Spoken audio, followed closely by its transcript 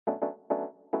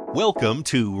Welcome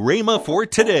to Rhema for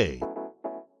Today.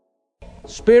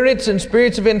 Spirits and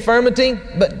spirits of infirmity,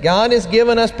 but God has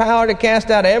given us power to cast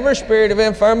out every spirit of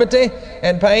infirmity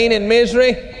and pain and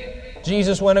misery.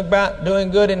 Jesus went about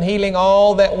doing good and healing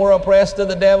all that were oppressed of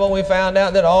the devil. We found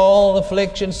out that all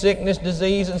affliction, sickness,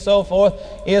 disease, and so forth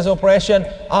is oppression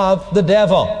of the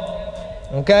devil.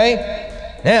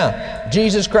 Okay? Now,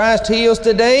 Jesus Christ heals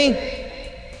today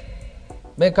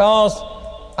because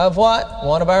of what?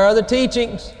 One of our other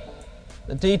teachings.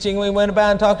 The teaching we went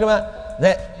about and talked about,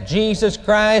 that Jesus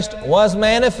Christ was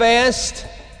manifest,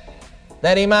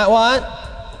 that He might what?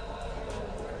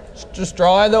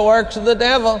 Destroy the works of the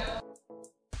devil.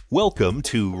 Welcome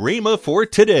to Rhema for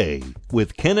Today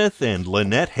with Kenneth and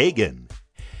Lynette Hagin.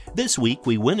 This week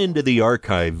we went into the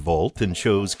archive vault and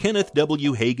chose Kenneth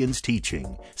W. Hagin's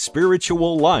teaching,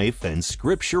 Spiritual Life and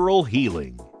Scriptural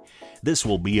Healing. This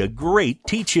will be a great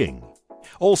teaching.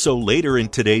 Also, later in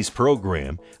today's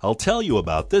program, I'll tell you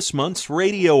about this month's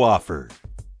radio offer.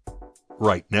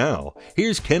 Right now,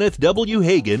 here's Kenneth W.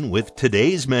 Hagin with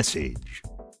today's message.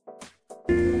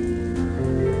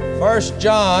 1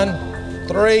 John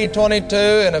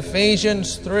 3:22 and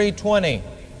Ephesians 3:20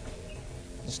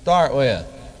 to start with.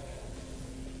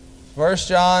 1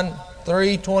 John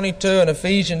 3:22 and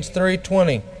Ephesians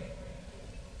 3:20.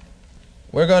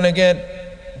 We're going to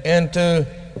get into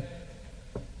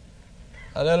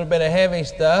a little bit of heavy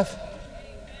stuff,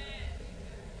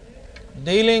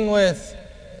 dealing with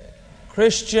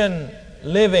Christian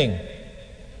living.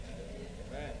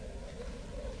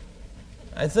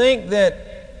 I think that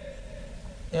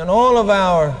in all of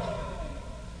our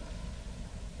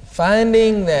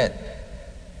finding that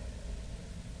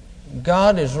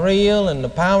God is real and the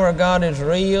power of God is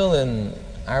real and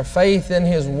our faith in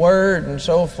His Word and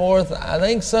so forth, I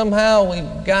think somehow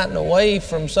we've gotten away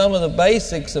from some of the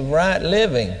basics of right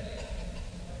living.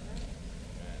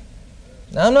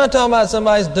 Now, I'm not talking about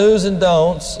somebody's do's and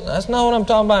don'ts. That's not what I'm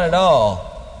talking about at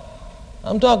all.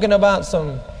 I'm talking about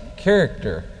some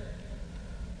character.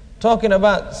 Talking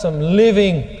about some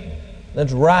living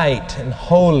that's right and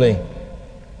holy.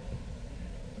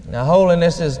 Now,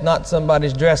 holiness is not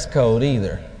somebody's dress code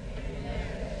either.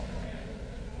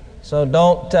 So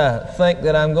don't think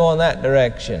that I'm going that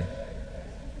direction.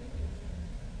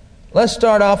 Let's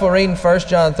start off with reading 1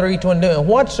 John 3:22. And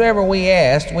whatsoever we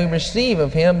ask, we receive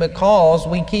of Him because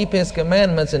we keep His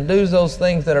commandments and do those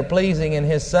things that are pleasing in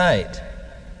His sight.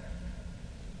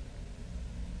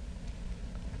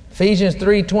 Ephesians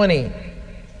 3:20.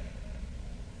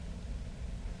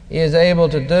 He is able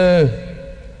to do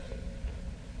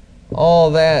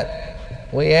all that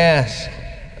we ask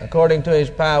according to His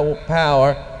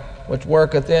power which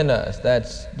worketh in us.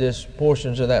 That's just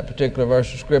portions of that particular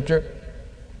verse of Scripture.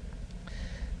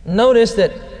 Notice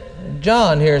that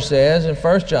John here says in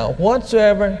 1 John,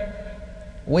 whatsoever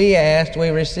we ask, we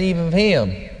receive of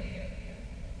Him.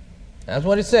 That's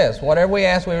what it says. Whatever we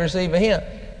ask, we receive of Him.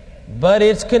 But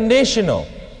it's conditional.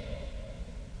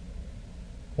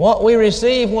 What we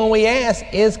receive when we ask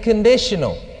is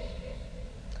conditional.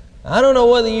 I don't know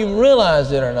whether you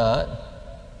realize it or not,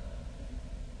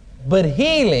 but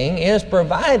healing is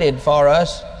provided for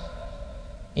us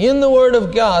in the Word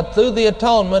of God through the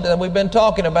atonement that we've been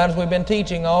talking about as we've been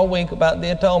teaching all week about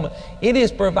the atonement. It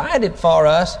is provided for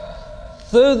us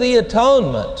through the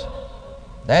atonement.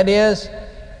 That is,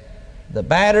 the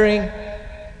battering,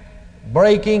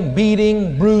 breaking,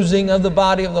 beating, bruising of the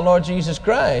body of the Lord Jesus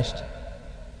Christ.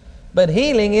 But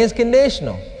healing is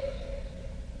conditional.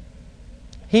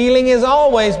 Healing has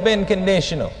always been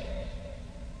conditional.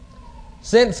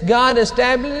 Since God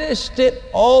established it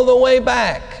all the way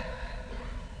back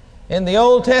in the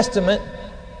Old Testament,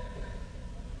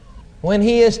 when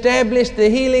He established the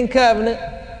healing covenant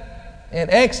in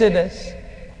Exodus,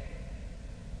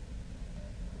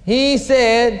 He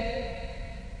said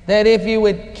that if you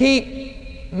would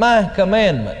keep My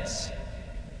commandments,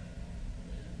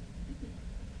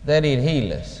 that He'd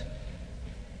heal us.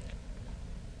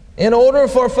 In order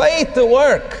for faith to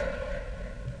work,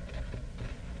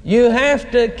 you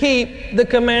have to keep the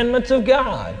commandments of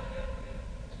God.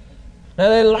 Now,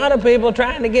 there are a lot of people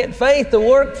trying to get faith to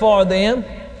work for them,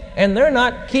 and they're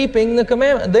not keeping the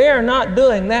commandment. They are not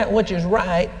doing that which is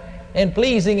right and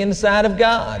pleasing in the sight of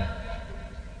God.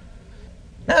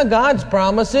 Now, God's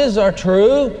promises are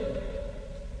true,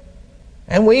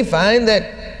 and we find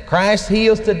that Christ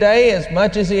heals today as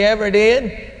much as He ever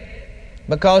did,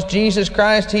 because Jesus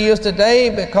Christ heals today,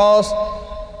 because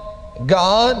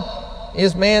God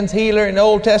is man's healer in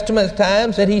Old Testament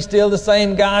times, that He's still the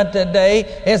same God today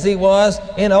as He was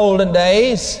in olden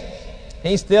days.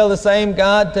 He's still the same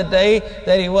God today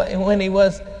that He was when He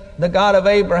was the God of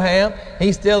Abraham.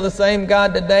 He's still the same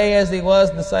God today as He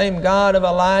was the same God of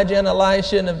Elijah and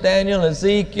Elisha and of Daniel,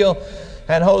 Ezekiel,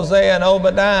 and Hosea and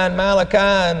Obadiah and Malachi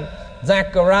and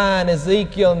Zechariah and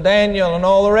Ezekiel and Daniel and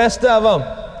all the rest of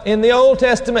them in the Old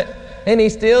Testament. And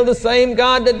He's still the same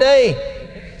God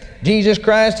today. Jesus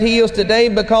Christ heals today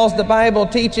because the Bible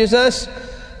teaches us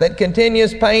that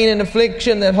continuous pain and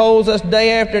affliction that holds us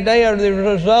day after day are the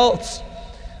results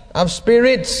of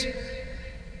spirits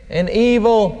and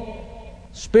evil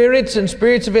spirits and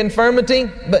spirits of infirmity.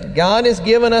 But God has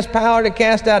given us power to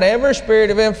cast out every spirit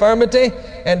of infirmity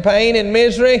and pain and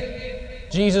misery.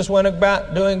 Jesus went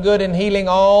about doing good and healing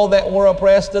all that were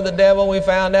oppressed of the devil. We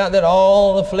found out that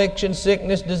all affliction,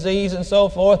 sickness, disease, and so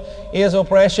forth is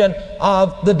oppression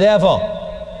of the devil.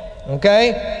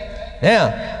 Okay?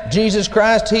 Now, Jesus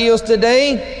Christ heals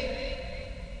today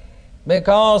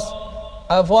because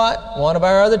of what? One of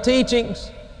our other teachings.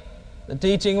 The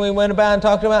teaching we went about and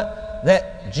talked about,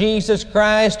 that Jesus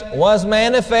Christ was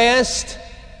manifest,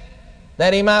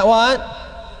 that He might what?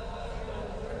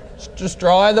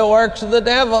 Destroy the works of the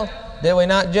devil. Did we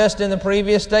not just in the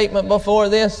previous statement before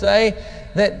this say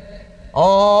that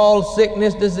all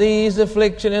sickness, disease,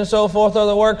 affliction, and so forth are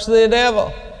the works of the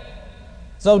devil?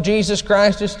 So Jesus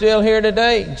Christ is still here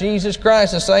today. Jesus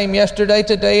Christ the same yesterday,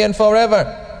 today, and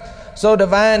forever. So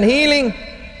divine healing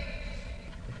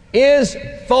is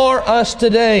for us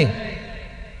today.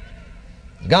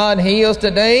 God heals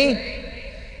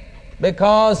today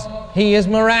because He is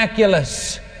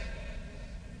miraculous.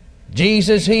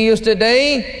 Jesus heals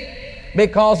today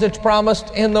because it's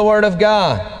promised in the Word of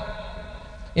God.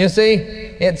 You see,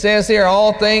 it says here,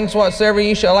 all things whatsoever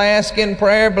you shall ask in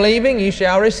prayer, believing, you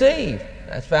shall receive.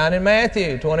 That's found in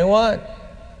Matthew 21.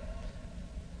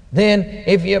 Then,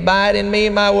 if you abide in me,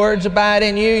 my words abide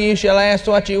in you, you shall ask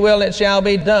what you will, it shall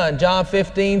be done. John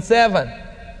 15:7.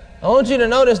 I want you to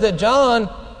notice that John,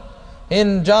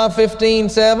 in John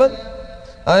 15:7,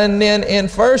 and then in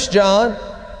 1 John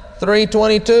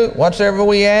 3:22, whatsoever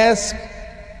we ask,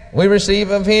 we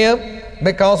receive of Him,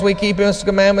 because we keep His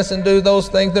commandments and do those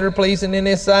things that are pleasing in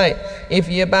His sight. If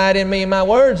ye abide in me, my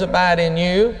words abide in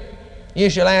you, you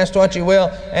shall ask what you will,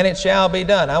 and it shall be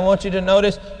done. I want you to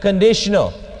notice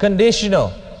conditional,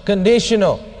 conditional,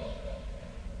 conditional.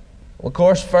 Of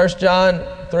course, 1 John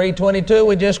 3:22,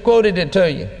 we just quoted it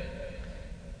to you.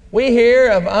 We hear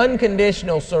of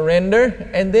unconditional surrender,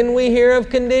 and then we hear of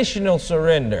conditional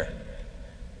surrender.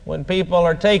 When people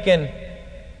are taken.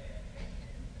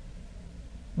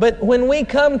 But when we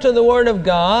come to the Word of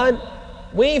God,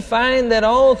 we find that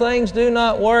all things do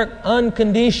not work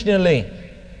unconditionally.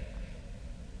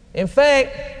 In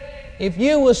fact, if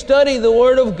you will study the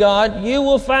Word of God, you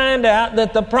will find out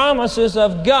that the promises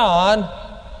of God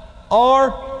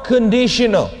are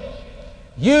conditional.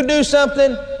 You do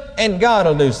something, and God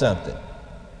will do something.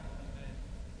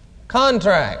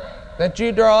 Contract that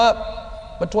you draw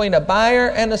up between a buyer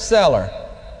and a seller.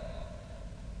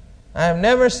 I have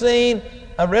never seen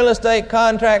a real estate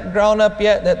contract drawn up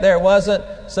yet that there wasn't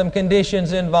some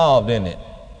conditions involved in it.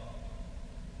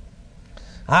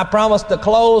 I promised to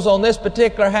close on this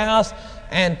particular house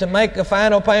and to make a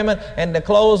final payment and to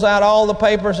close out all the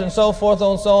papers and so forth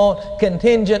and so on,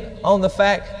 contingent on the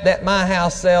fact that my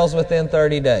house sells within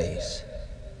 30 days.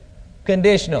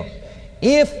 Conditional.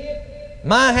 If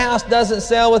my house doesn't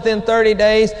sell within 30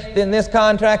 days, then this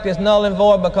contract is null and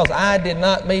void because I did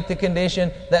not meet the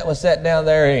condition that was set down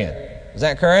therein. Is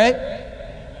that correct?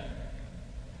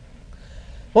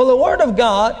 Well, the Word of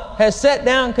God has set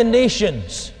down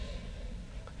conditions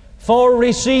for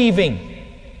receiving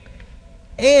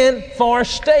and for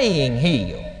staying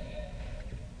healed.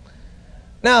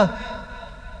 Now,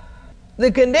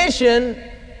 the condition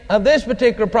of this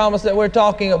particular promise that we're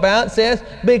talking about says,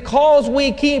 because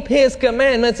we keep His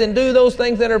commandments and do those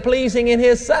things that are pleasing in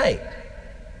His sight.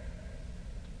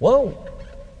 Whoa.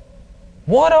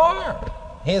 What are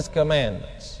His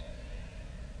commandments?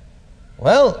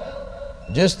 Well,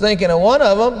 just thinking of one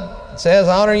of them, it says,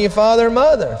 honor your father and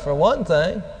mother, for one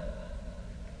thing.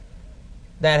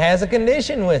 That has a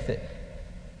condition with it,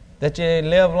 that you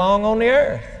live long on the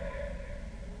earth.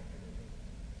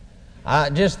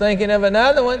 Just thinking of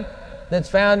another one that's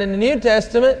found in the New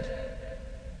Testament.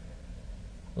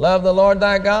 Love the Lord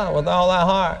thy God with all thy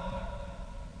heart,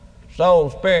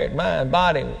 soul, spirit, mind,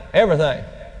 body, everything.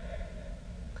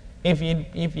 If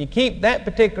you keep that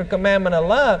particular commandment of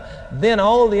love, then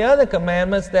all the other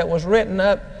commandments that was written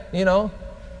up, you're not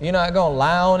going to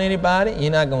lie on anybody.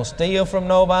 You're not going to steal from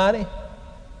nobody.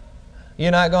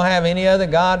 You're not going to have any other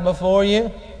God before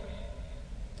you.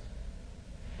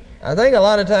 I think a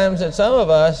lot of times that some of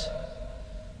us,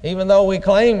 even though we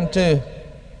claim to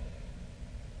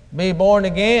be born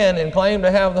again and claim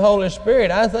to have the Holy Spirit,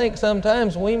 I think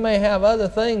sometimes we may have other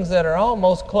things that are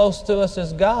almost close to us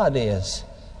as God is.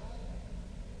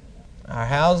 Our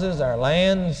houses, our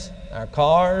lands, our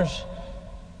cars.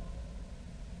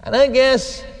 And I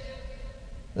guess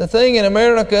the thing in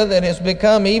America that has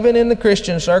become, even in the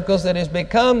Christian circles, that has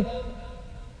become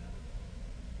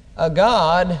a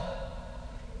god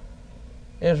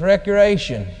is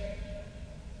recreation.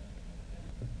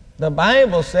 The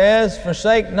Bible says,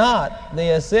 forsake not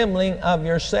the assembling of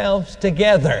yourselves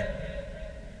together.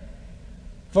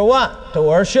 For what? To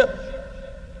worship.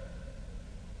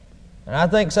 And I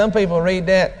think some people read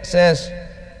that, says,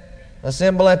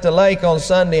 assemble at the lake on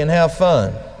Sunday and have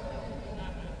fun.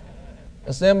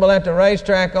 Assemble at the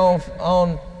racetrack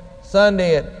on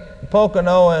Sunday at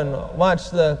Pocono and watch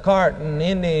the kart and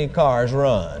Indy cars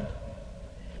run.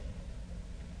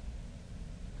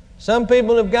 Some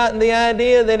people have gotten the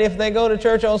idea that if they go to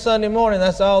church on Sunday morning,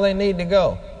 that's all they need to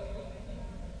go.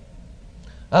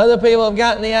 Other people have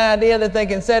gotten the idea that they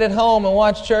can sit at home and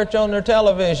watch church on their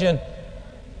television.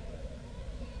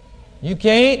 You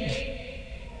can't.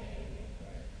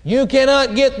 You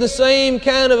cannot get the same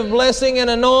kind of blessing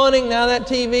and anointing. Now that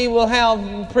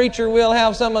preacher will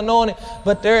have some anointing,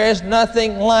 but there is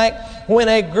nothing like when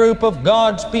a group of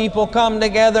God's people come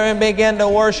together and begin to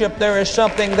worship. There is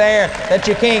something there that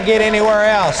you can't get anywhere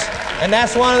else. And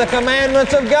that's one of the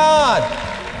commandments of God.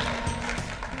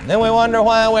 Then we wonder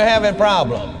why we're having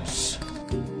problems.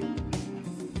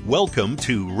 Welcome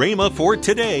to Rhema for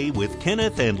Today with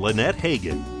Kenneth and Lynette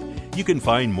Hagin. You can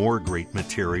find more great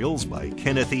materials by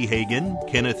Kenneth E. Hagin,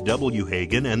 Kenneth W.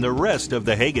 Hagin, and the rest of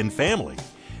the Hagin family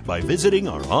by visiting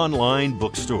our online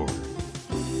bookstore.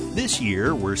 This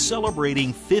year, we're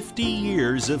celebrating 50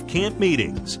 years of camp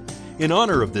meetings. In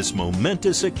honor of this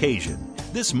momentous occasion,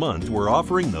 this month we're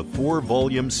offering the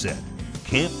 4-volume set,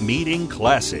 Camp Meeting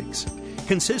Classics,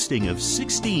 consisting of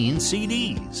 16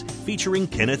 CDs featuring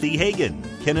Kenneth E. Hagin,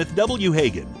 Kenneth W.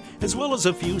 Hagin, as well as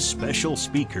a few special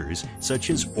speakers such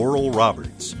as Oral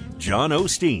Roberts, John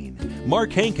Osteen,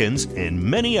 Mark Hankins, and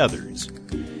many others.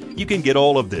 You can get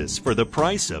all of this for the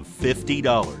price of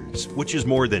 $50, which is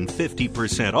more than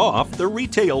 50% off the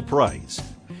retail price.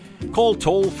 Call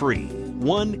toll-free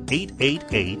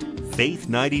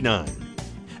 1-888-FAITH-99.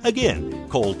 Again,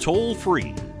 call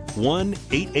toll-free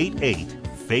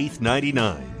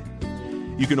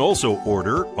 1-888-FAITH-99. You can also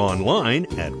order online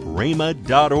at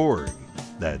rhema.org.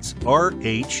 That's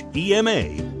RHEMA.org.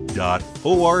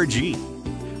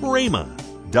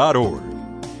 rhema.org.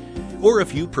 Or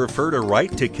if you prefer to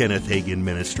write to Kenneth Hagin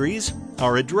Ministries,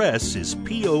 our address is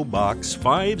P.O. Box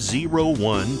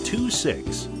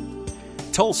 50126,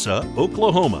 Tulsa,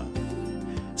 Oklahoma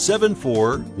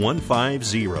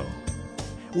 74150.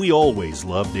 We always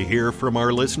love to hear from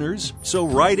our listeners, so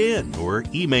write in or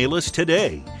email us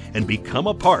today and become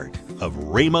a part of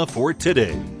Rhema for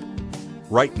Today.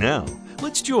 Right now,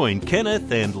 let's join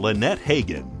Kenneth and Lynette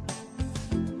Hagin.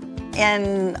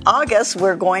 In August,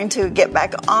 we're going to get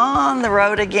back on the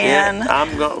road again. Yeah,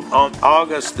 I'm on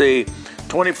August the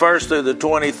 21st through the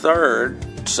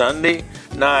 23rd, Sunday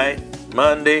night,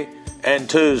 Monday, and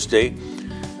Tuesday.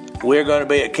 We're going to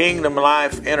be at Kingdom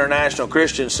Life International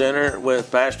Christian Center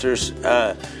with Pastors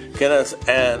Kenneth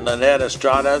and Lynette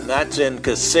Estrada. That's in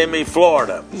Kissimmee,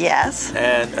 Florida. Yes.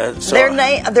 And so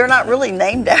they're not really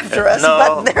named after us,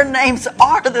 no, but their names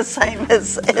are the same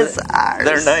as ours.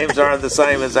 Their names are the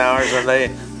same as ours, and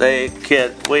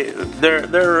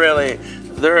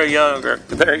they're a younger.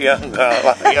 They're a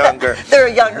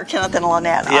younger Kenneth and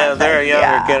Lynette. Yeah, they're a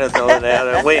younger Kenneth and Lynette,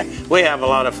 and we have a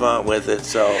lot of fun with it.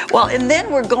 So well, and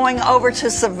then we're going over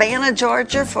to Savannah,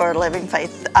 Georgia for Living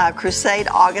Faith Crusade,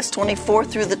 August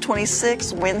 24th through the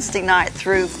 26th, Wednesday night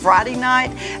through Friday night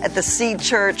at the Seed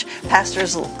Church,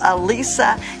 Pastors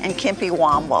Lisa and Kempe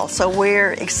Womwell. So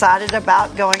we're excited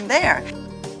about going there.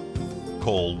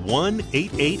 Call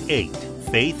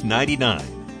 1-888-FAITH-99.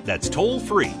 That's toll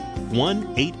free.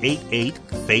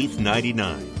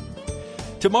 1-888-FAITH-99.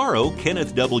 Tomorrow,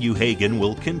 Kenneth W. Hagin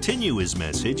will continue his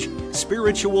message,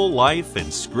 Spiritual Life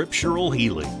and Scriptural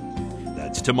Healing.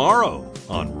 That's tomorrow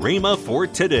on Rhema for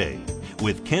Today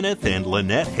with Kenneth and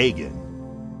Lynette Hagin.